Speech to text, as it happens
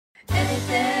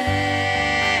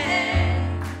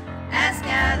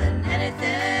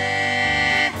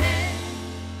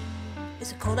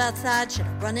outside? Should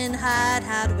I run and hide?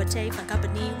 How do I take my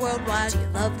company worldwide? Do you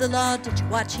love the law? Did you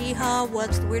watch Hee-Haw?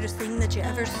 What's the weirdest thing that you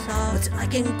ever saw? What's it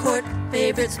like in court?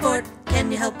 Favorite sport?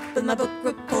 Can you help with my book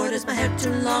report? Is my hair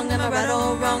too long? Am I right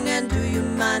or wrong? And do you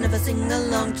mind if I sing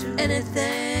along to anything?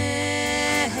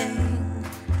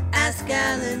 Ask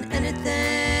Alan anything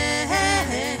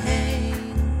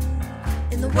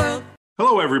in the world.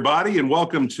 Hello, everybody, and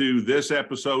welcome to this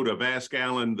episode of Ask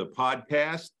Alan, the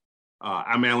podcast.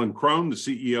 I'm Alan Crone, the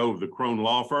CEO of the Crone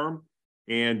Law Firm,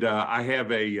 and I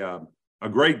have a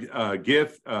great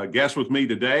guest with me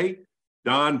today,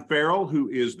 Don Farrell, who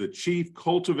is the Chief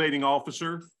Cultivating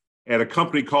Officer at a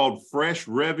company called Fresh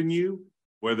Revenue,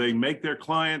 where they make their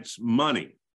clients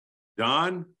money.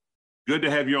 Don, good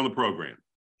to have you on the program.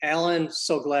 Alan,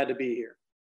 so glad to be here.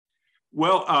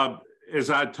 Well, as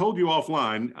I told you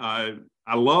offline,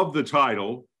 I love the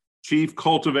title, Chief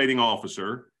Cultivating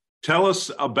Officer. Tell us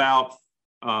about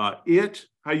how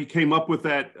you came up with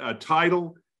that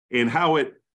title, and how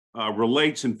it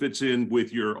relates and fits in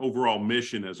with your overall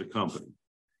mission as a company.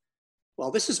 Well,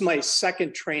 this is my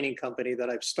second training company that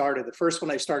I've started. The first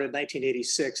one I started in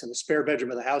 1986 in the spare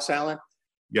bedroom of the house, Alan.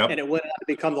 Yep. And it went on to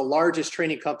become the largest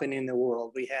training company in the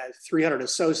world. We had 300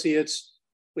 associates.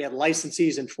 We had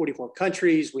licensees in 44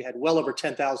 countries. We had well over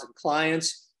 10,000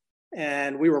 clients,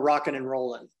 and we were rocking and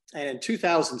rolling. And in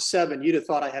 2007, you'd have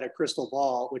thought I had a crystal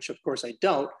ball, which of course I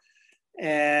don't.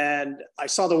 And I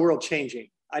saw the world changing.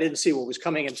 I didn't see what was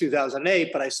coming in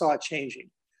 2008, but I saw it changing.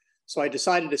 So I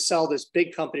decided to sell this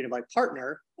big company to my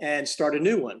partner and start a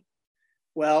new one.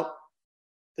 Well,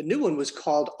 the new one was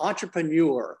called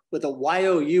Entrepreneur with a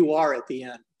Y-O-U-R at the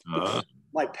end.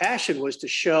 My passion was to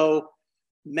show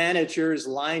managers,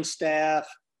 line staff,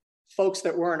 folks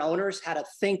that weren't owners how to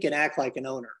think and act like an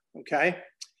owner, okay?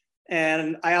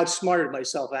 And I outsmarted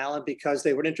myself, Alan, because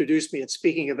they would introduce me at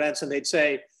speaking events and they'd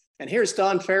say, and here's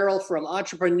Don Farrell from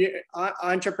Entrepreneur.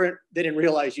 They didn't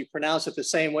realize you pronounce it the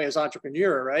same way as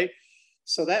entrepreneur, right?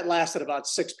 So that lasted about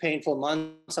 6 painful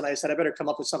months. And I said, I better come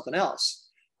up with something else.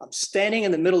 I'm standing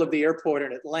in the middle of the airport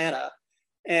in Atlanta,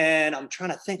 and I'm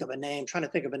trying to think of a name.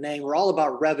 We're all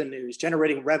about revenues,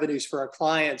 generating revenues for our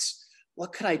clients.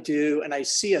 What could I do? And I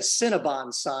see a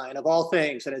Cinnabon sign of all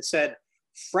things, and it said,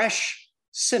 Fresh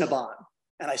Cinnabon.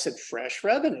 And I said, Fresh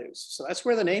Revenues. So that's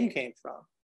where the name came from.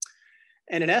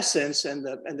 And in essence, and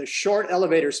the short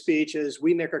elevator speech is,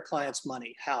 we make our clients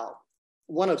money. How?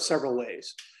 One of several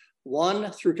ways.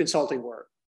 One, through consulting work.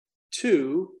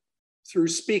 Two, through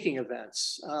speaking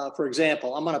events. For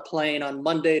example, I'm on a plane on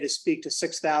Monday to speak to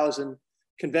 6,000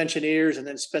 conventioneers and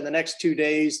then spend the next 2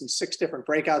 days in 6 different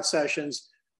breakout sessions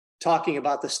talking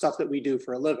about the stuff that we do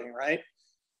for a living, right?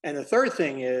 And the third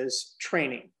thing is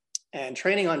training, and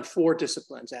training on 4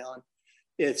 disciplines, Alan.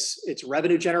 It's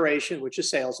revenue generation, which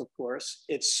is sales, of course.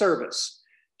 It's service.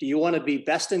 Do you want to be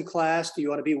best in class? Do you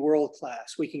want to be world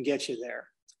class? We can get you there.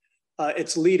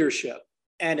 It's leadership,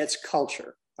 and it's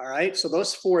culture. All right. So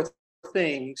those 4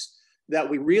 things that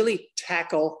we really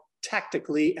tackle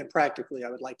tactically and practically, I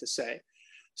would like to say.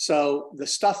 So the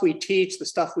stuff we teach, the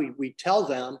stuff we tell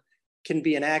them can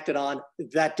be enacted on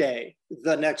that day,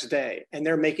 the next day, and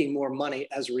they're making more money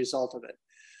as a result of it.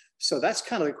 So that's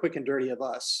kind of the quick and dirty of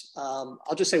us.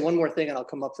 I'll just say one more thing and I'll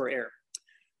come up for air.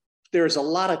 There's a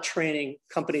lot of training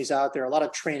companies out there, a lot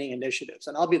of training initiatives.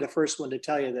 And I'll be the first one to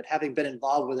tell you that, having been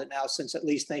involved with it now since at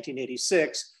least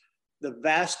 1986, the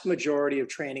vast majority of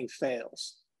training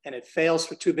fails. And it fails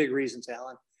for 2 big reasons,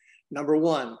 Alan. Number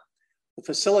one, the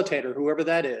facilitator, whoever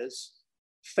that is,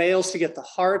 fails to get the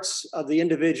hearts of the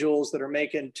individuals that are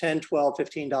making $10, $12,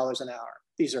 $15 an hour.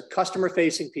 These are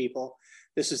customer-facing people.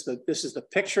 This is the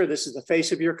picture, this is the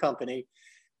face of your company,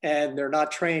 and they're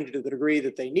not trained to the degree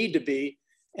that they need to be.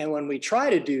 And when we try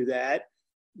to do that,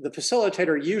 the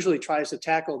facilitator usually tries to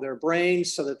tackle their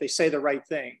brains so that they say the right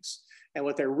things. And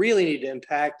what they really need to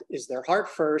impact is their heart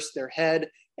first, their head,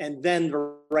 and then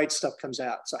the right stuff comes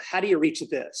out. So how do you reach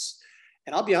this?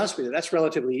 And I'll be honest with you, that's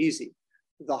relatively easy.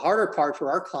 The harder part for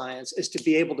our clients is to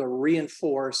be able to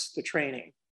reinforce the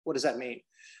training. What does that mean?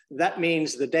 That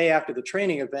means the day after the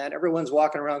training event, everyone's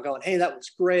walking around going, hey, that was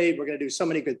great. We're going to do so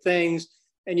many good things.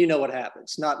 And you know what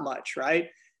happens? Not much, right?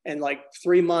 And like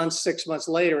 3 months, 6 months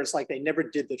later, it's like they never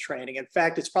did the training. In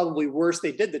fact, it's probably worse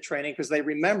they did the training because they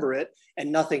remember it and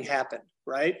nothing happened,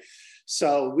 right?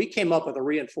 So we came up with a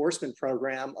reinforcement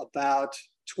program about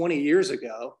 20 years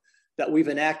ago that we've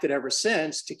enacted ever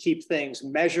since to keep things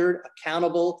measured,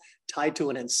 accountable, tied to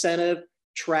an incentive,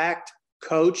 tracked,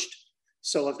 coached.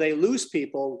 So if they lose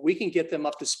people, we can get them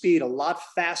up to speed a lot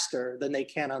faster than they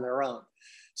can on their own.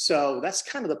 So that's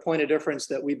kind of the point of difference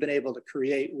that we've been able to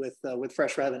create with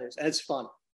Fresh Revenues, and it's fun.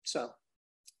 So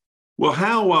Well,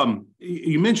 how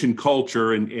you mentioned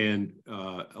culture, and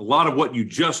a lot of what you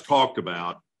just talked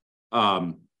about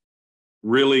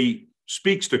really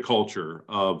speaks to culture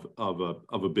of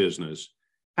a business.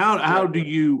 How do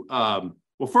you?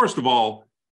 Well, first of all,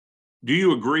 do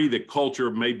you agree that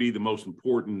culture may be the most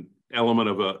important element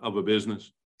of a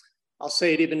business? I'll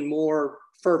say it even more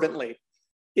fervently.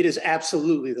 It is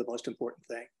absolutely the most important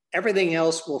thing. Everything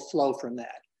else will flow from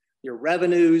that. Your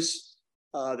revenues,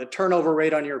 the turnover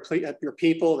rate on your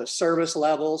people, the service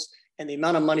levels, and the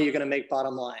amount of money you're going to make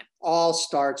bottom line all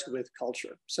starts with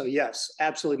culture. So yes,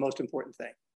 absolutely most important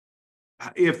thing.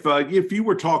 If you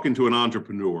were talking to an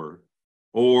entrepreneur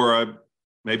or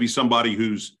maybe somebody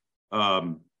who's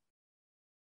owned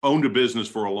a business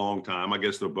for a long time, I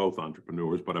guess they're both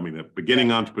entrepreneurs, but I mean a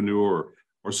beginning entrepreneur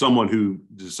or someone who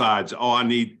decides, oh, I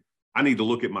need to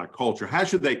look at my culture. How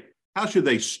should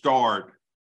they start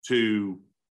to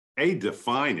A,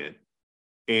 define it,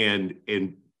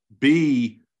 and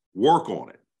B, work on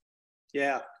it?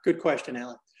 Yeah, good question,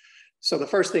 Alan. So the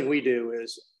first thing we do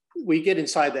is we get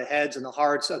inside the heads and the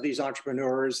hearts of these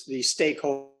entrepreneurs, these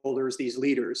stakeholders, these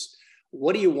leaders.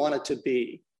 What do you want it to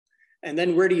be? And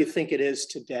then where do you think it is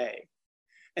today?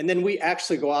 And then we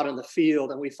actually go out in the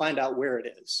field and we find out where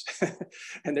it is.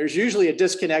 And there's usually a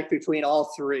disconnect between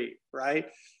all three, right?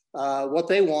 What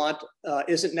they want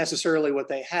isn't necessarily what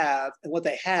they have, and what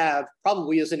they have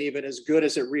probably isn't even as good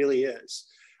as it really is.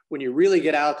 When you really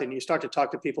get out there and you start to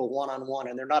talk to people one-on-one,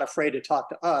 and they're not afraid to talk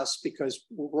to us because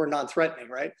we're non-threatening,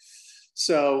 right?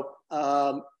 So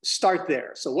start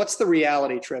there. So what's the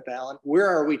reality trip, Alan? Where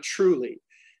are we truly?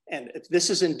 And if this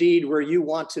is indeed where you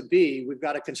want to be, we've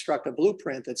got to construct a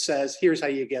blueprint that says, here's how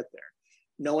you get there.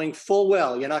 Knowing full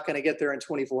well, you're not going to get there in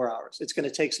 24 hours. It's going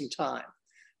to take some time.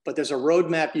 But there's a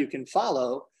roadmap you can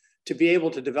follow to be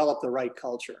able to develop the right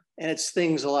culture. And it's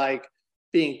things like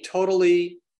being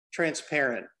totally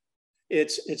transparent.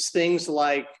 It's things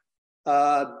like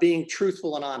being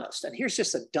truthful and honest. And here's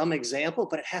just a dumb example,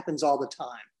 but it happens all the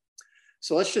time.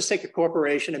 So let's just take a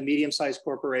corporation, a medium-sized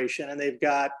corporation, and they've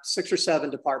got 6 or 7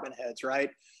 department heads,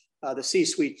 right? The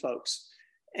C-suite folks.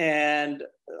 And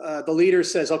the leader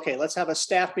says, okay, let's have a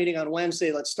staff meeting on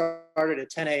Wednesday. Let's start it at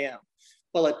 10 a.m.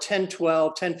 Well, at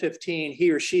 10:12, 10:15,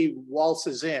 he or she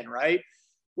waltzes in, right?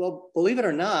 Well, believe it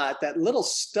or not, that little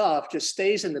stuff just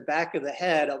stays in the back of the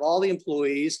head of all the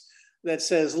employees that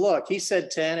says, look, he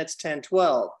said 10, it's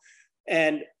 10:12.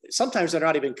 And sometimes they're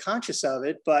not even conscious of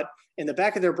it, but in the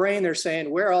back of their brain, they're saying,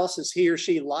 where else is he or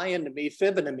she lying to me,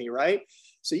 fibbing to me, right?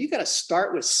 So you got to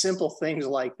start with simple things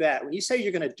like that. When you say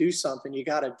you're going to do something, you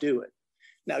got to do it.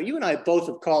 Now, you and I both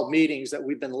have called meetings that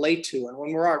we've been late to. And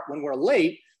when we're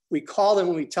late, we call them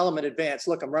when we tell them in advance,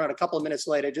 look, I'm running a couple of minutes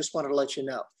late. I just wanted to let you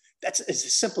know. That's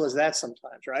as simple as that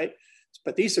sometimes, right?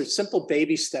 But these are simple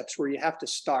baby steps where you have to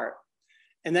start.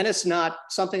 And then it's not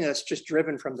something that's just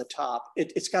driven from the top.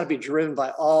 It's got to be driven by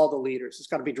all the leaders. It's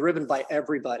got to be driven by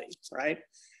everybody, right?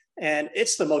 And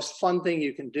it's the most fun thing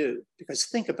you can do, because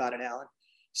think about it, Alan.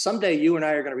 Someday you and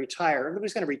I are going to retire.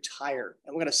 Everybody's going to retire,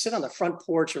 and we're going to sit on the front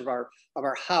porch of our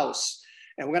house,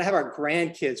 and we're going to have our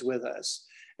grandkids with us.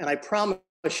 And I promise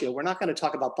you, we're not going to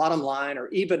talk about bottom line or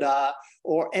EBITDA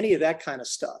or any of that kind of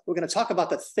stuff. We're going to talk about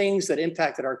the things that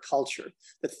impacted our culture,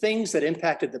 the things that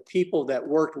impacted the people that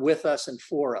worked with us and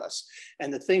for us,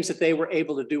 and the things that they were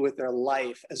able to do with their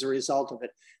life as a result of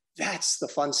it. That's the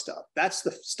fun stuff. That's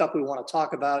the stuff we want to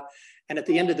talk about. And at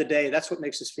the end of the day, that's what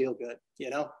makes us feel good,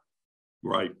 you know?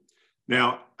 Right.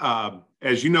 Now,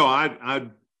 as you know,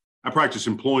 I practice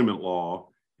employment law,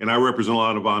 and I represent a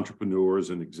lot of entrepreneurs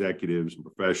and executives and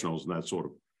professionals and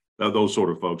those sort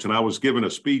of folks. And I was given a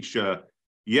speech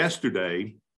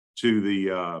yesterday to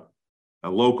the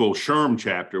local SHRM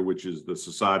chapter, which is the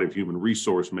Society of Human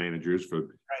Resource Managers, for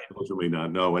those who may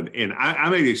not know. And I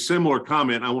made a similar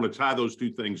comment. I want to tie those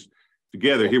two things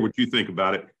together, hear what you think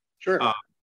about it. Sure.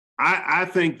 I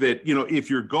think that,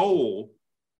 if your goal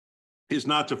is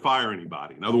not to fire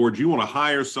anybody, in other words, you want to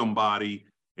hire somebody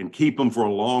and keep them for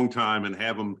a long time and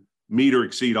have them meet or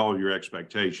exceed all of your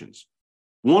expectations.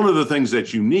 One of the things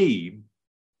that you need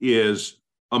is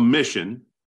a mission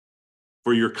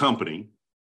for your company,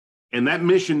 and that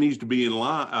mission needs to be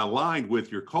aligned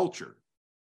with your culture.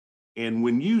 And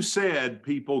when you said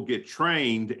people get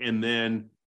trained and then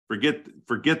forget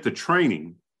the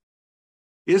training,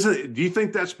 do you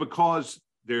think that's because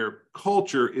their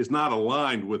culture is not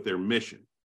aligned with their mission?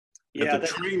 Yeah, the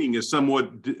training is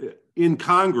somewhat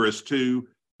incongruous to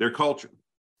their culture.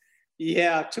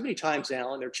 Yeah, too many times,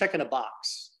 Alan, they're checking a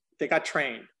box. They got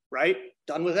trained, right?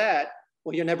 Done with that.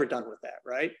 Well, you're never done with that,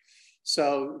 right?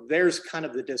 So there's kind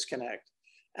of the disconnect.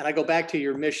 And I go back to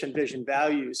your mission, vision,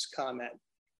 values comment.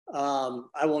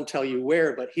 I won't tell you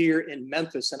where, but here in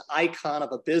Memphis, an icon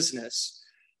of a business.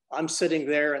 I'm sitting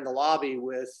there in the lobby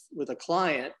with a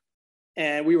client,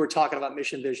 and we were talking about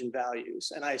mission, vision,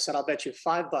 values. And I said, I'll bet you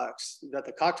 $5 that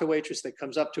the cocktail waitress that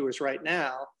comes up to us right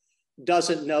now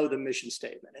doesn't know the mission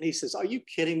statement. And he says, are you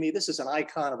kidding me? This is an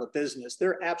icon of a business.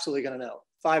 They're absolutely going to know.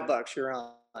 $5, you're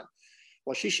on.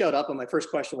 Well, she showed up, and my first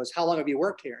question was, how long have you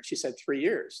worked here? And she said, 3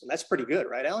 years. And that's pretty good,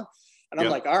 right, Alan? And I'm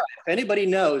like, all right, if anybody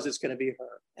knows, it's going to be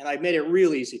her. And I made it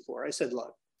real easy for her. I said,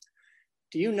 look,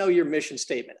 do you know your mission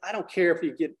statement? I don't care if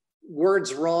you get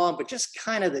words wrong, but just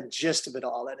kind of the gist of it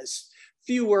all. And as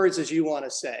few words as you want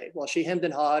to say. Well, she hemmed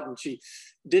and hawed, and she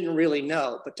didn't really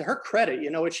know. But to her credit,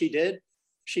 you know what she did?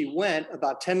 She went,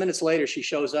 about 10 minutes later, she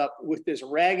shows up with this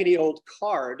raggedy old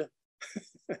card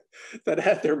that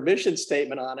had their mission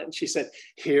statement on it. And she said,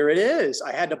 here it is.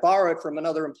 I had to borrow it from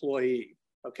another employee.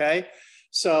 Okay.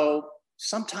 So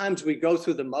sometimes we go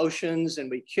through the motions and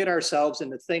we kid ourselves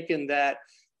into thinking that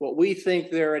what we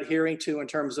think they're adhering to in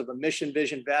terms of a mission,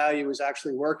 vision, value is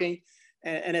actually working.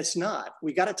 And it's not.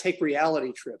 We got to take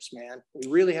reality trips, man.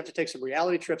 We really have to take some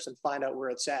reality trips and find out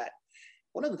where it's at.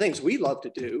 One of the things we love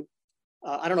to do,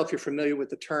 I don't know if you're familiar with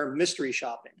the term mystery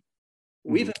shopping.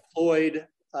 We've employed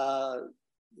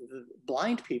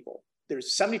blind people.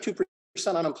 There's 72%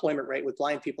 unemployment rate with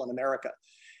blind people in America.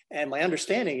 And my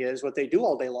understanding is what they do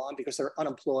all day long, because they're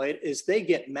unemployed, is they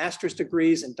get master's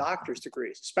degrees and doctor's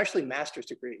degrees, especially master's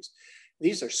degrees.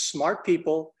 These are smart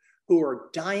people who are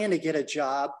dying to get a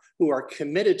job, who are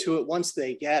committed to it once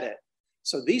they get it.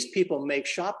 So these people make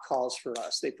shop calls for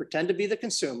us. They pretend to be the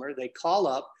consumer. They call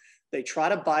up, they try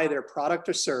to buy their product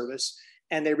or service,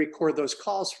 and they record those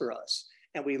calls for us.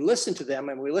 And we listen to them,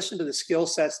 and we listen to the skill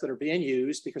sets that are being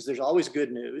used, because there's always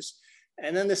good news.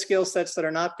 And then the skill sets that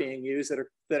are not being used,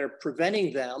 that are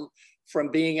preventing them from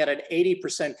being at an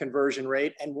 80% conversion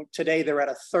rate. And today they're at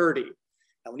a 30.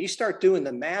 And when you start doing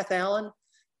the math, Alan,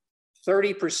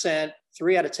 30%,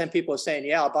 3 out of 10 people are saying,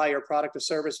 yeah, I'll buy your product or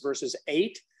service, versus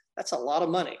 8. That's a lot of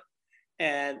money.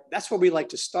 And that's where we like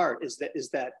to start, is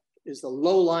the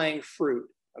low-lying fruit,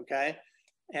 okay?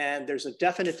 And there's a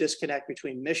definite disconnect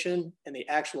between mission and the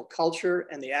actual culture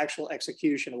and the actual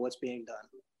execution of what's being done.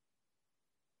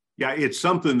 Yeah, it's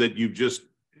something that you just,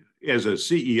 as a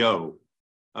CEO,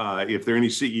 if there are any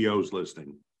CEOs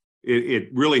listening, it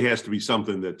really has to be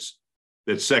something that's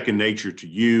second nature to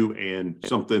you, and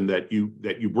something that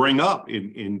you bring up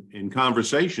in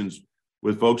conversations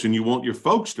with folks, and you want your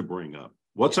folks to bring up.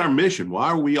 What's our mission? Why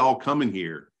are we all coming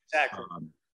here? Exactly.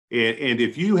 And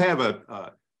if you have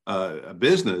a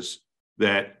business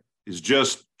that is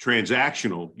just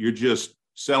transactional, you're just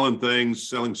selling things,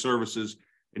 selling services,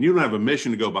 and you don't have a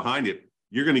mission to go behind it,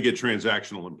 you're going to get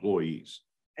transactional employees.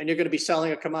 And you're going to be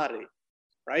selling a commodity,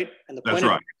 right? And the That's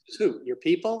point right. is who? Your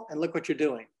people, and look what you're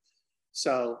doing.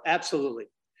 So absolutely.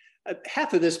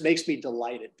 Half of this makes me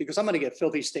delighted, because I'm going to get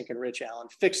filthy stinking rich, Alan,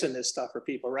 fixing this stuff for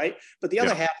people, right? But the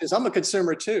other half is I'm a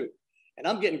consumer too, and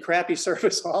I'm getting crappy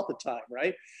service all the time,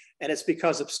 right? And it's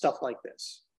because of stuff like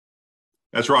this.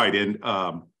 That's right. And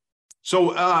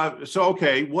so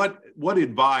okay, what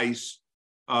advice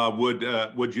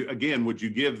would you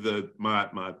give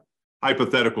my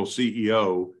hypothetical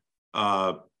CEO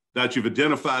that you've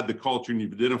identified the culture and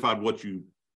you've identified what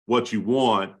you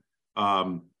want,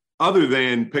 other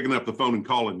than picking up the phone and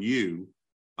calling you,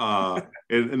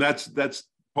 and that's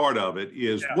part of it,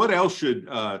 is what else should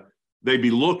they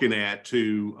be looking at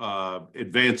to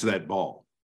advance that ball?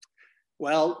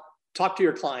 Well, talk to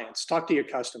your clients, talk to your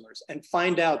customers, and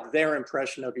find out their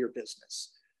impression of your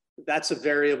business. That's a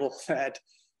variable that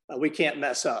we can't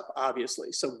mess up,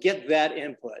 obviously. So get that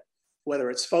input,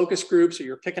 whether it's focus groups, or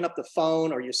you're picking up the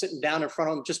phone, or you're sitting down in front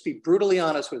of them. Just be brutally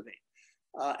honest with me.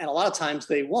 And a lot of times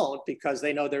they won't, because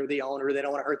they know they're the owner. They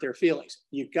don't want to hurt their feelings.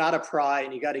 You've got to pry,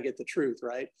 and you got to get the truth,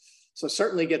 right? So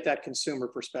certainly get that consumer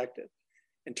perspective.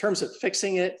 In terms of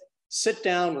fixing it, sit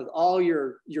down with all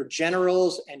your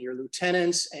generals and your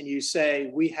lieutenants, and you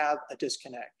say, we have a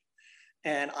disconnect,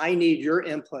 and I need your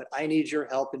input. I need your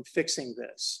help in fixing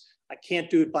this. I can't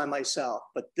do it by myself,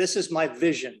 but this is my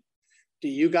vision. Do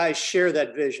you guys share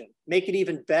that vision? Make it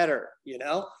even better, you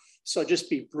know? So just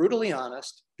be brutally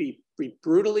honest, be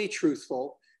brutally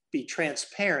truthful, be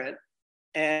transparent,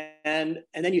 and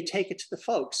then you take it to the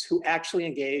folks who actually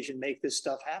engage and make this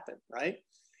stuff happen, right?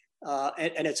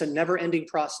 And it's a never-ending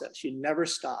process. You never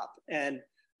stop. And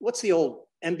what's the old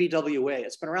MBWA?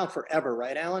 It's been around forever,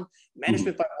 right, Alan?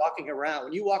 Management by walking around.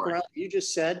 When you walk around, you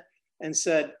just said,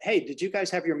 hey, did you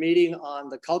guys have your meeting on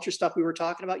the culture stuff we were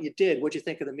talking about? You did. What'd you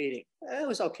think of the meeting? It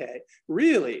was okay.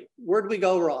 Really? Where did we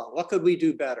go wrong? What could we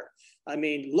do better? I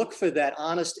mean, look for that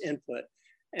honest input.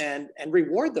 and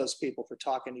reward those people for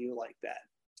talking to you like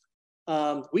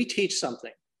that. We teach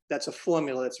something that's a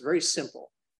formula that's very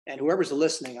simple. And whoever's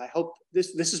listening, I hope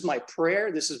this is my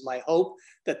prayer. This is my hope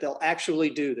that they'll actually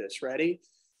do this. Ready?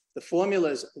 The formula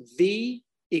is V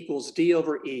equals D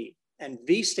over E. And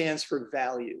V stands for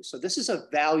value. So this is a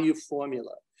value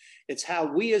formula. It's how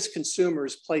we as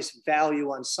consumers place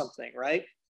value on something, right?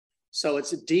 So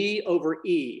it's D over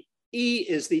E. E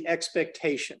is the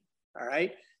expectation, all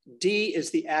right? D is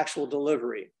the actual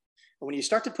delivery. And when you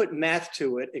start to put math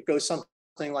to it, it goes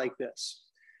something like this.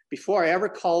 Before I ever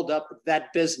called up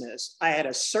that business, I had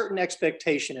a certain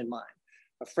expectation in mind.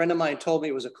 A friend of mine told me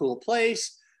it was a cool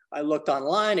place. I looked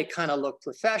online, it kind of looked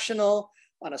professional.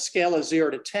 On a scale of 0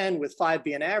 to 10, with 5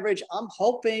 being average, I'm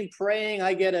hoping, praying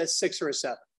I get a 6 or a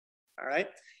 7, all right?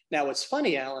 Now, what's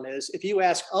funny, Alan, is if you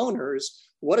ask owners,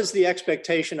 what is the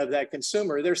expectation of that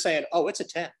consumer? They're saying, oh, it's a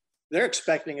 10. They're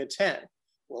expecting a 10.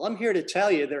 Well, I'm here to tell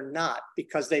you they're not,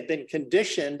 because they've been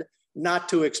conditioned not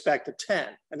to expect a 10.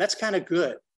 And that's kind of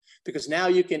good, because now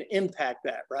you can impact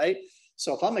that, right?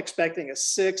 So if I'm expecting a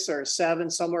 6 or a 7,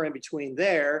 somewhere in between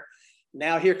there,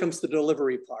 now here comes the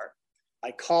delivery part. I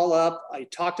call up, I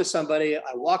talk to somebody,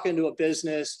 I walk into a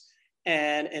business,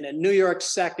 and in a New York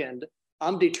second,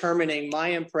 I'm determining my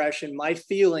impression, my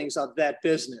feelings of that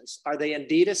business. Are they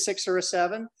indeed a 6 or a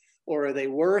 7, or are they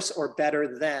worse or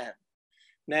better than?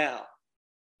 Now,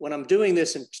 when I'm doing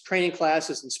this in training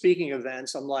classes and speaking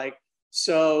events, I'm like,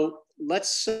 so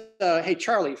let's, hey,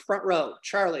 Charlie, front row,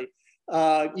 Charlie,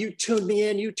 you tuned me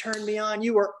in, you turned me on,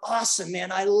 you were awesome,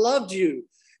 man, I loved you.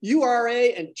 You are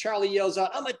a, and Charlie yells out,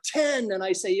 I'm a 10. And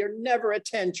I say, you're never a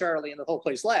 10, Charlie. And the whole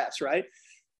place laughs, right?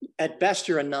 At best,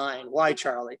 you're a 9. Why,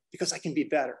 Charlie? Because I can be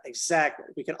better. Exactly.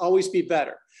 We can always be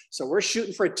better. So we're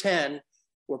shooting for a 10.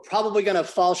 We're probably going to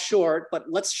fall short, but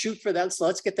let's shoot for that. So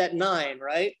let's get that 9,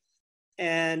 right?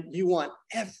 And you want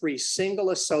every single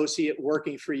associate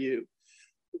working for you.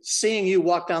 Seeing you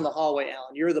walk down the hallway,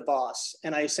 Alan, you're the boss.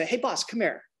 And I say, hey, boss, come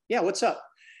here. Yeah, what's up?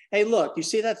 Hey, look, you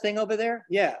see that thing over there?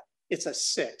 Yeah. It's a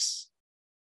 6.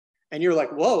 And you're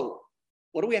like, whoa,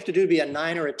 what do we have to do to be a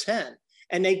 9 or a 10?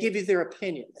 And they give you their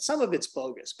opinion. Some of it's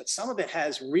bogus, but some of it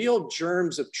has real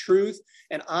germs of truth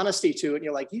and honesty to it. And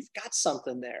you're like, you've got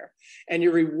something there. And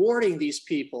you're rewarding these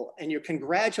people and you're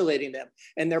congratulating them.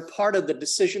 And they're part of the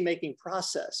decision-making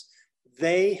process.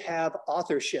 They have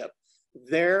authorship.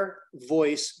 Their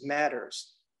voice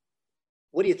matters.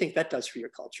 What do you think that does for your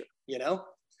culture? You know?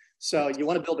 So you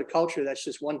want to build a culture, that's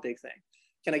just one big thing.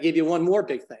 Can I give you one more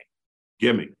big thing?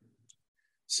 Give me.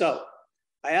 So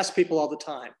I ask people all the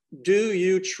time, do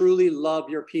you truly love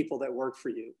your people that work for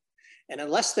you? And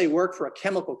unless they work for a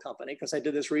chemical company, because I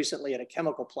did this recently at a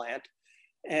chemical plant,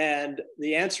 and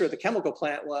the answer at the chemical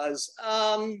plant was,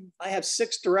 I have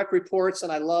 6 direct reports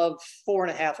and I love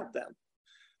 4.5 of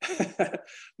them.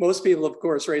 Most people, of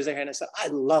course, raise their hand and say, I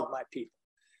love my people.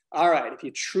 All right, if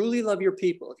you truly love your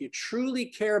people, if you truly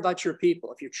care about your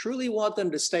people, if you truly want them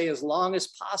to stay as long as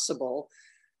possible,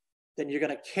 then you're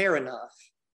going to care enough.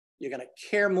 You're going to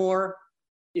care more,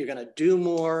 you're going to do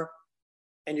more,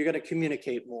 and you're going to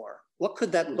communicate more. What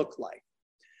could that look like?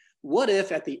 What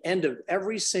if at the end of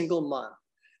every single month,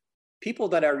 people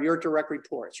that are your direct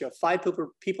reports, you have 5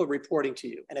 people reporting to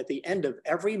you, and at the end of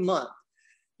every month,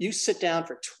 you sit down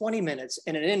for 20 minutes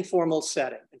in an informal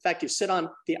setting. In fact, you sit on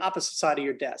the opposite side of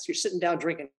your desk. You're sitting down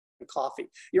drinking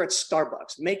coffee. You're at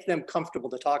Starbucks. Make them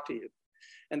comfortable to talk to you.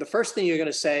 And the first thing you're going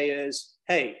to say is,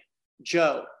 hey,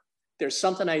 Joe, there's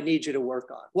something I need you to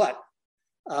work on. What?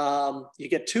 You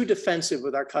get too defensive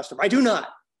with our customer. I do not.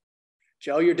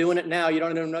 Joe, you're doing it now. You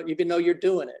don't even know you're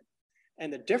doing it.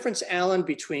 And the difference, Alan,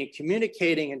 between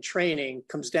communicating and training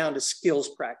comes down to skills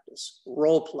practice,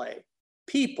 role play.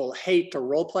 People hate to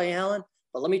role play, Alan,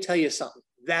 but let me tell you something.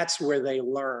 That's where they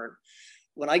learn.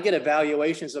 When I get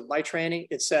evaluations of my training,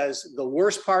 it says the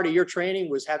worst part of your training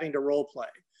was having to role play.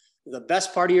 The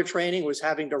best part of your training was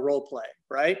having to role play,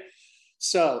 right?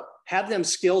 So have them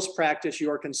skills practice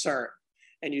your concern.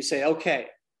 And you say, okay,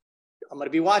 I'm going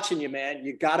to be watching you, man.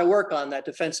 You got to work on that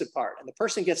defensive part. And the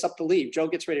person gets up to leave. Joe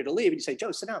gets ready to leave. And you say,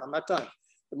 Joe, sit down. I'm not done.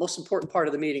 The most important part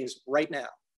of the meeting is right now.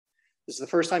 This is the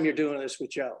first time you're doing this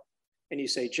with Joe. And you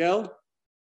say, Joe,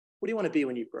 what do you want to be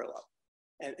when you grow up?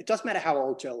 And it doesn't matter how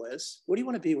old Joe is. What do you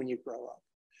want to be when you grow up?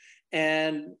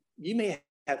 And you may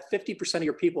have 50% of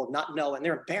your people not know, and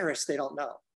they're embarrassed they don't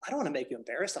know. I don't want to make you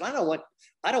embarrassed. And I don't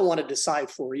want to decide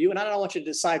for you. And I don't want you to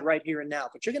decide right here and now.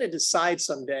 But you're going to decide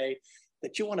someday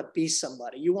that you want to be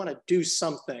somebody. You want to do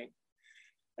something.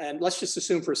 And let's just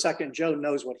assume for a second, Joe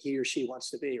knows what he or she wants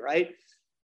to be, right?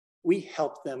 We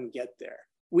help them get there.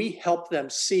 We help them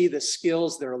see the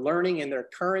skills they're learning in their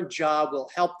current job will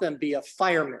help them be a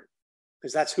fireman,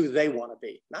 because that's who they want to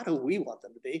be, not who we want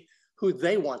them to be, who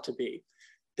they want to be.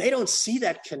 They don't see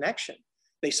that connection.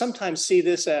 They sometimes see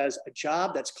this as a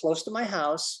job that's close to my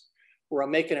house, where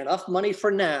I'm making enough money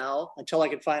for now until I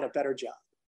can find a better job.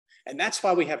 And that's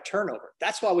why we have turnover.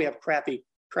 That's why we have crappy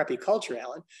culture,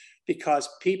 Alan, because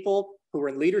people who are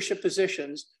in leadership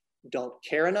positions don't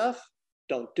care enough,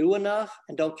 don't do enough,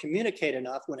 and don't communicate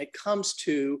enough when it comes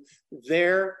to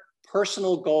their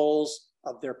personal goals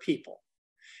of their people.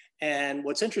 And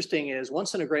what's interesting is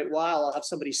once in a great while, I'll have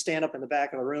somebody stand up in the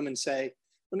back of the room and say,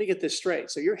 let me get this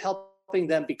straight. So you're helping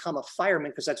them become a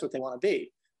fireman because that's what they want to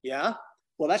be. Yeah.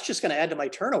 Well, that's just going to add to my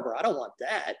turnover. I don't want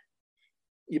that.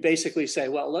 You basically say,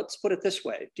 well, let's put it this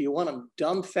way. Do you want them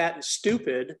dumb, fat, and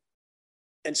stupid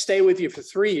and stay with you for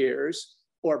 3 years,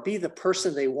 or be the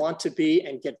person they want to be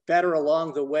and get better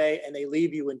along the way and they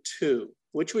leave you in 2?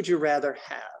 Which would you rather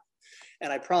have?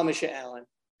 And I promise you, Alan,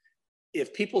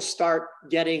 if people start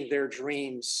getting their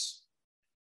dreams,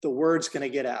 the word's going to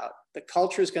get out. The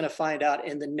culture is going to find out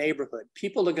in the neighborhood.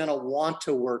 People are going to want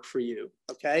to work for you,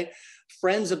 okay?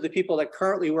 Friends of the people that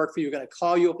currently work for you are going to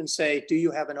call you up and say, do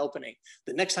you have an opening?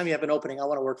 The next time you have an opening, I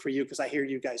want to work for you because I hear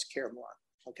you guys care more,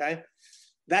 okay?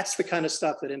 That's the kind of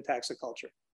stuff that impacts the culture.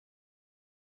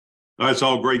 That's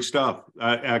all great stuff.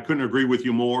 I couldn't agree with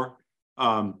you more.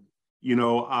 You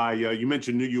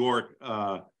mentioned New York,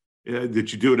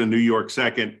 that you do it in New York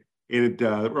second, and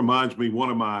it reminds me one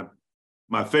of my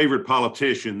favorite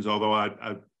politicians, although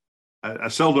I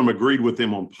seldom agreed with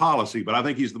him on policy, but I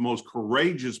think he's the most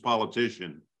courageous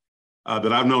politician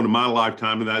that I've known in my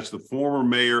lifetime, and that's the former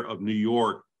mayor of New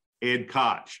York, Ed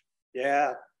Koch.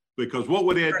 Yeah. Because what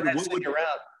would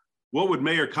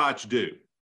Mayor Koch do?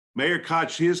 Mayor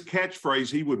Koch, his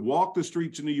catchphrase, he would walk the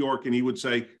streets of New York and he would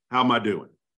say, how am I doing?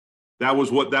 That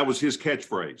was his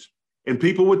catchphrase. And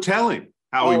people would tell him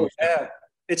how he was doing.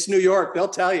 It's New York, they'll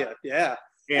tell you. Yeah.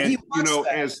 And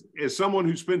as someone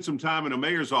who spent some time in a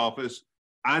mayor's office,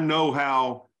 I know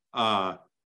how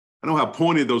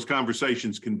pointed those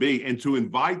conversations can be. And to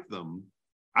invite them,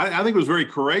 I think it was very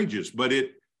courageous, but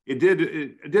it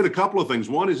did a couple of things.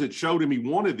 One is it showed him he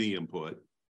wanted the input.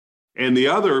 And the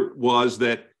other was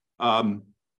that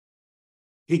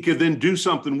he could then do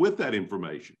something with that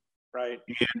information. Right.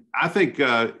 And I think,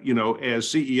 as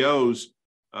CEOs,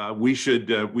 we should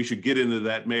get into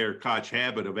that Mayor Koch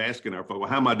habit of asking our folks, well,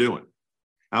 how am I doing?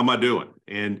 How am I doing?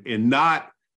 And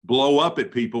not blow up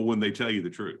at people when they tell you the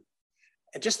truth.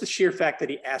 And just the sheer fact that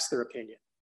he asked their opinion.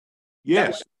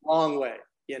 Yes. That went a long way,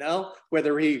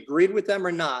 whether he agreed with them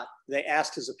or not, they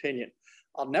asked his opinion.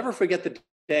 I'll never forget the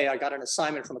day I got an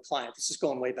assignment from a client. This is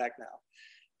going way back now.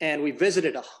 And we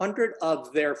visited 100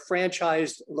 of their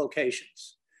franchised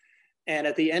locations. And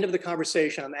at the end of the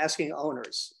conversation, I'm asking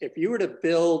owners, if you were to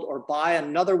build or buy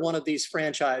another one of these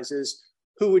franchises,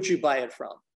 who would you buy it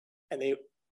from? And they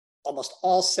almost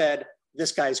all said,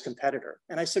 this guy's competitor.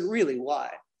 And I said, really,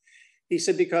 why? He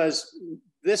said, because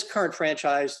this current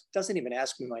franchise doesn't even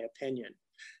ask me my opinion.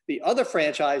 The other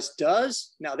franchise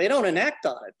does. Now, they don't enact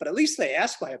on it, but at least they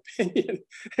ask my opinion.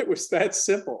 It was that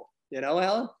simple.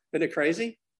 Alan? Isn't it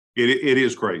crazy? It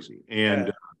is crazy.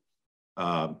 And,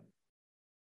 I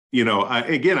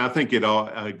think it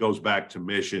all goes back to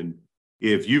mission.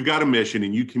 If you've got a mission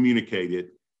and you communicate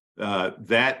it,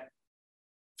 that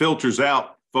filters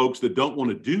out folks that don't want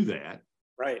to do that.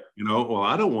 Right. Well,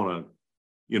 I don't want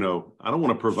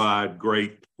to provide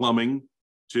great plumbing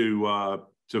to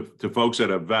folks at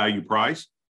a value price.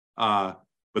 But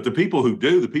the people who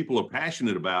do, the people who are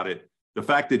passionate about it, the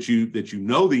fact that you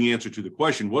know the answer to the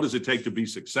question, what does it take to be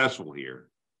successful here,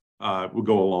 will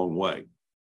go a long way.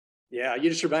 Yeah, you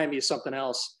just remind me of something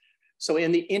else. So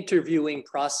in the interviewing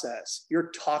process,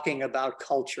 you're talking about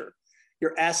culture.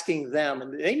 You're asking them,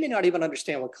 and they may not even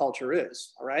understand what culture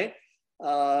is, all right?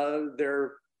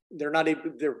 They're not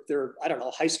even, they're I don't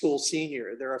know, high school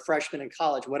senior, they're a freshman in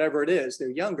college, whatever it is, they're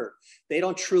younger. They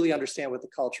don't truly understand what the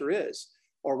culture is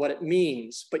or what it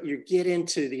means, but you get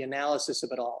into the analysis of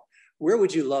it all. Where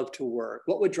would you love to work?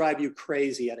 What would drive you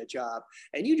crazy at a job?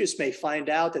 And you just may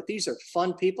find out that these are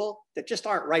fun people that just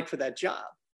aren't right for that job,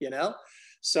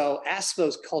 So ask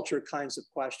those culture kinds of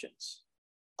questions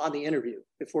on the interview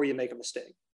before you make a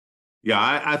mistake.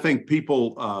 Yeah, I think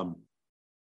people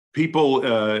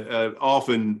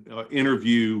often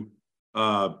interview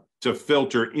to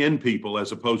filter in people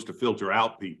as opposed to filter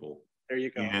out people. There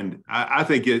you go. And I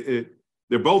think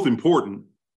they're both important.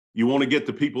 You want to get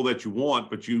the people that you want,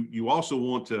 but you also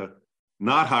want to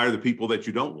not hire the people that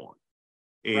you don't want.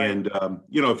 And, right.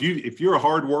 If you're a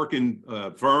hardworking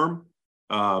firm,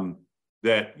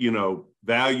 that,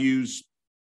 values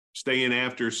staying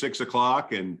after 6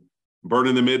 o'clock and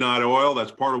burning the midnight oil.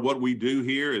 That's part of what we do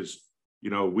here is,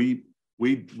 we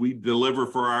deliver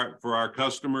for our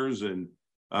customers. And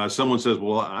someone says,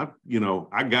 well, I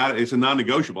got it. It's a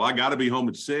non-negotiable. I got to be home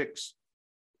at 6.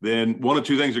 Then one of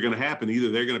two things are going to happen. Either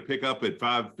they're going to pick up at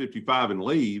 5:55 and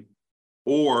leave,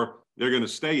 or they're going to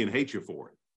stay and hate you for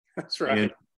it. That's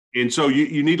right. And so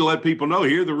you need to let people know,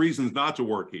 here are the reasons not to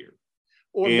work here.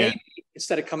 Or maybe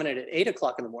instead of coming in at 8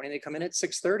 o'clock in the morning, they come in at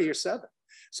 6:30 or 7,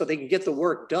 so they can get the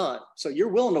work done. So you're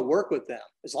willing to work with them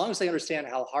as long as they understand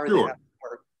how hard they have to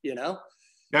work.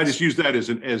 I just use that as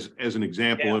an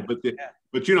example,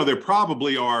 but there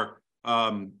probably are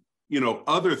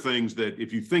other things that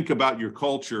if you think about your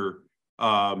culture,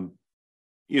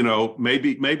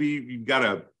 maybe you've got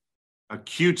a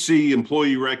cutesy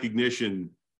employee recognition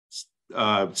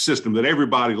system that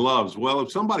everybody loves. Well,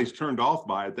 if somebody's turned off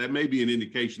by it, that may be an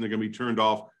indication they're going to be turned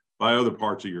off by other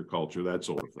parts of your culture, that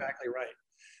sort of thing. Exactly right.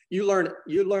 You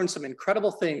learn some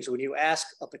incredible things when you ask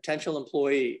a potential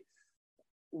employee,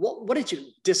 what did you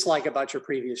dislike about your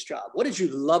previous job? What did you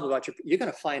love about you're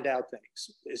going to find out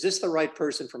things. Is this the right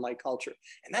person for my culture?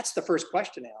 And that's the first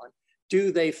question, Alan.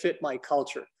 Do they fit my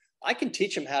culture? I can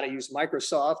teach them how to use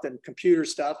Microsoft and computer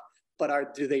stuff,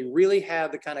 but do they really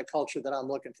have the kind of culture that I'm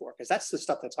looking for? Because that's the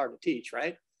stuff that's hard to teach,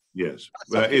 right? Yes,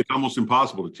 it's almost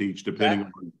impossible to teach,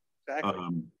 depending on,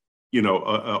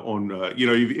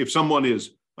 if someone is,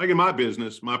 like in my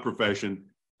business, my profession,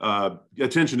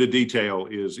 attention to detail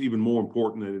is even more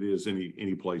important than it is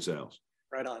any place else.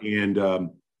 Right on.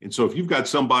 And so if you've got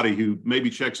somebody who maybe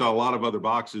checks out a lot of other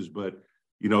boxes, but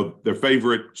their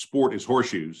favorite sport is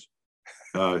horseshoes,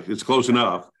 it's close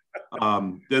enough,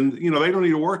 then they don't need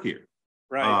to work here.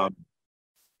 Right.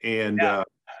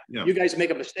 You guys make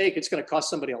a mistake, it's going to cost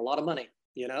somebody a lot of money.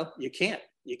 You can't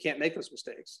make those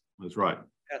mistakes. That's right.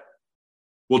 Yeah.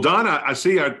 Well, Don, I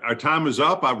see our time is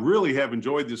up. I really have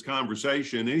enjoyed this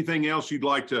conversation. Anything else you'd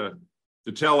like to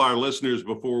tell our listeners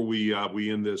before we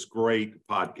end this great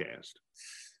podcast?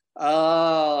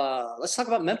 Let's talk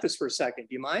about Memphis for a second.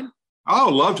 Do you mind? Oh,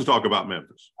 love to talk about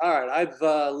Memphis. All right. I've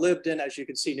lived in, as you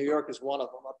can see, New York is one of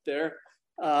them up there.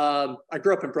 I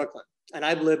grew up in Brooklyn, and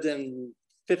I've lived in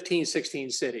 15, 16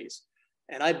 cities.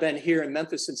 And I've been here in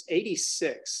Memphis since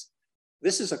 '86.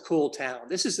 This is a cool town.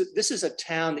 This is a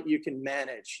town that you can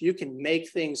manage. You can make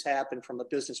things happen from a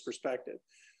business perspective.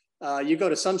 You go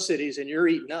to some cities and you're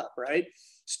eaten up, right?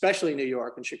 Especially New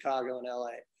York and Chicago and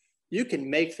LA. You can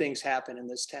make things happen in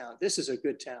this town. This is a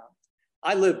good town.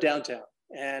 I live downtown,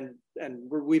 and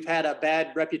we've had a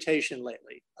bad reputation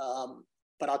lately.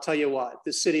 But I'll tell you what,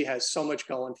 this city has so much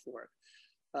going for it.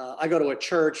 I go to a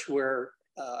church where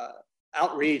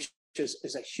outreach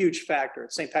is a huge factor.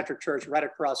 It's St. Patrick Church, right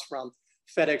across from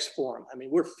FedEx Forum. I mean,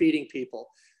 we're feeding people.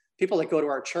 People that go to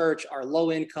our church are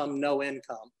low income, no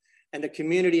income. And the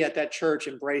community at that church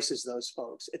embraces those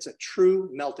folks. It's a true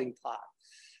melting pot.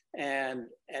 And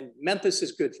Memphis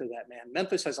is good for that, man.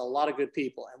 Memphis has a lot of good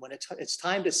people. And when it's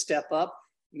time to step up,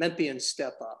 Memphians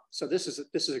step up. So this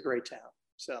is a great town.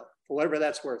 So for whatever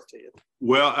that's worth to you.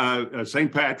 Well,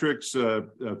 St. Patrick's,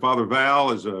 Father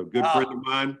Val is a good friend of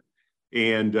mine.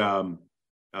 And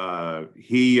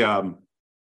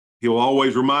he'll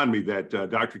always remind me that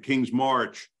Dr. King's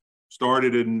March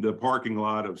started in the parking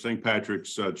lot of St.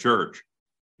 Patrick's Church.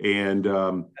 And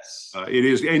it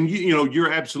is, and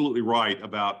you're absolutely right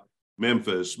about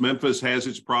Memphis. Memphis has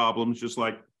its problems, just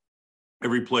like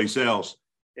every place else.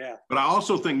 Yeah. But I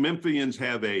also think Memphians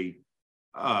have a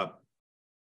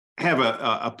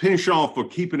penchant for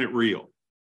keeping it real.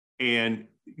 And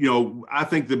I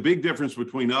think the big difference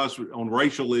between us on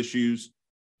racial issues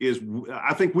is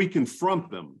I think we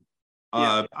confront them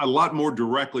a lot more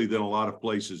directly than a lot of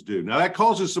places do. Now that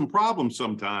causes some problems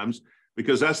sometimes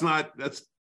because that's not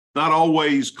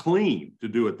always clean to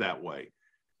do it that way.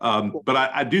 But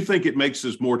I do think it makes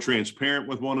us more transparent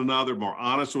with one another, more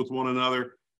honest with one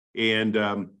another. And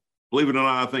believe it or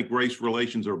not, I think race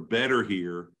relations are better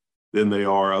here than they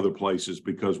are other places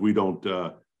because we don't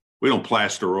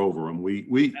plaster over them. We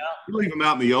leave them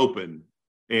out in the open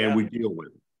and we deal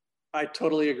with them. I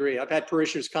totally agree. I've had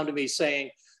parishioners come to me saying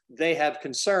they have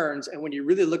concerns. And when you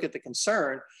really look at the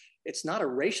concern, it's not a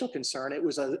racial concern. It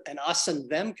was an us and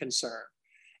them concern.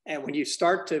 And when you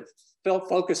start to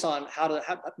focus on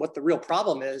what the real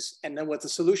problem is and then what the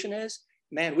solution is,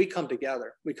 man, we come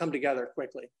together. We come together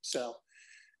quickly. So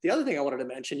the other thing I wanted to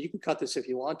mention, you can cut this if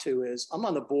you want to, is I'm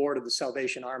on the board of the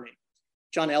Salvation Army.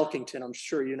 John Elkington, I'm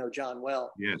sure you know John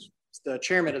well. Yes. He's the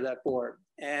chairman of that board.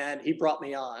 And he brought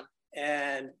me on.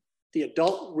 And the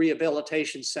Adult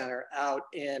Rehabilitation Center out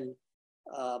in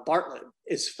Bartlett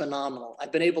is phenomenal.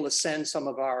 I've been able to send some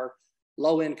of our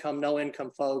low income, no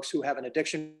income folks who have an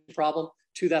addiction problem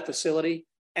to that facility.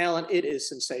 Alan, it is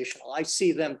sensational. I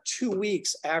see them 2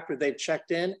 weeks after they've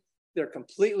checked in. They're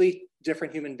completely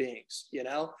different human beings, you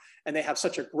know, and they have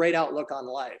such a great outlook on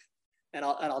life. And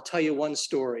I'll tell you one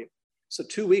story. So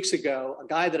 2 weeks ago, a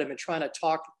guy that I've been trying to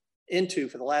talk into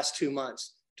for the last 2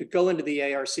 months to go into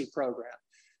the ARC program.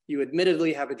 You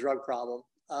admittedly have a drug problem.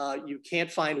 You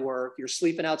can't find work. You're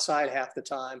sleeping outside half the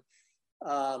time.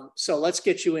 So let's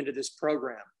get you into this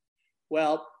program.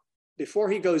 Well, before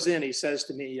he goes in, he says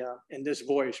to me in this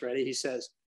voice, ready? He says,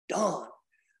 Don,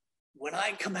 when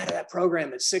I come out of that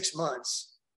program in 6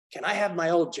 months, can I have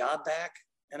my old job back?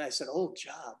 And I said, old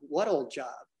job? What old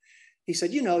job? He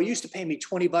said, you know, you used to pay me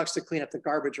 $20 to clean up the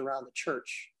garbage around the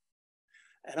church.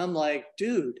 And I'm like,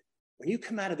 dude, when you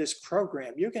come out of this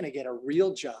program, you're going to get a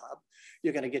real job.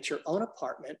 You're going to get your own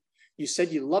apartment. You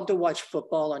said you love to watch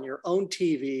football on your own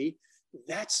TV.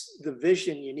 That's the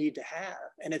vision you need to have.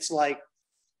 And it's like,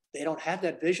 they don't have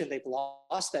that vision. They've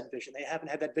lost that vision. They haven't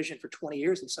had that vision for 20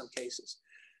 years in some cases.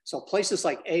 So places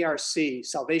like ARC,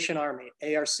 Salvation Army,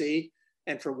 ARC,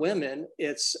 and for women,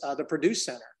 it's the Produce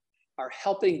Center, are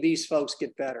helping these folks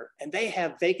get better. And they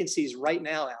have vacancies right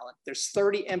now, Alan. There's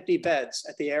 30 empty beds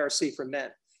at the ARC for men.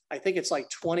 I think it's like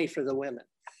 20 for the women.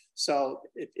 So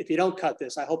if you don't cut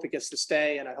this, I hope it gets to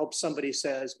stay. And I hope somebody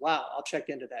says, wow, I'll check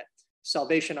into that.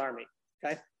 Salvation Army,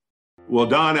 okay? Well,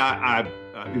 Don, I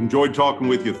enjoyed talking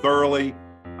with you thoroughly.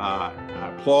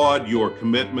 I applaud your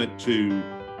commitment to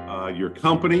your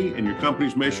company and your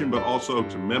company's mission, but also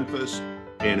to Memphis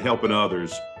and helping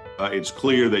others. It's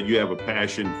clear that you have a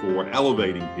passion for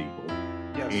elevating people.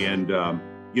 Yes. And,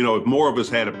 you know, if more of us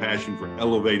had a passion for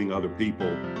elevating other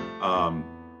people,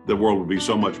 the world would be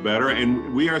so much better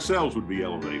and we ourselves would be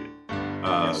elevated.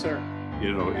 Yes, sir.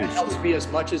 You know, it helps me as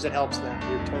much as it helps them.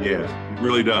 You're totally yes, right. It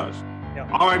really does. Yeah.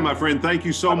 All right, my friend, thank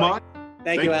you so much.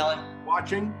 Thank you, Alan. For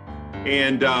watching.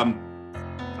 And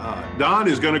Don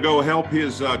is going to go help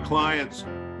his clients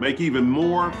make even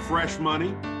more fresh money.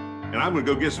 And I'm going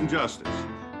to go get some justice.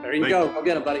 There you go. Go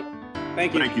get them, buddy.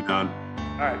 Thank you. Thank you, Don.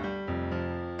 All right.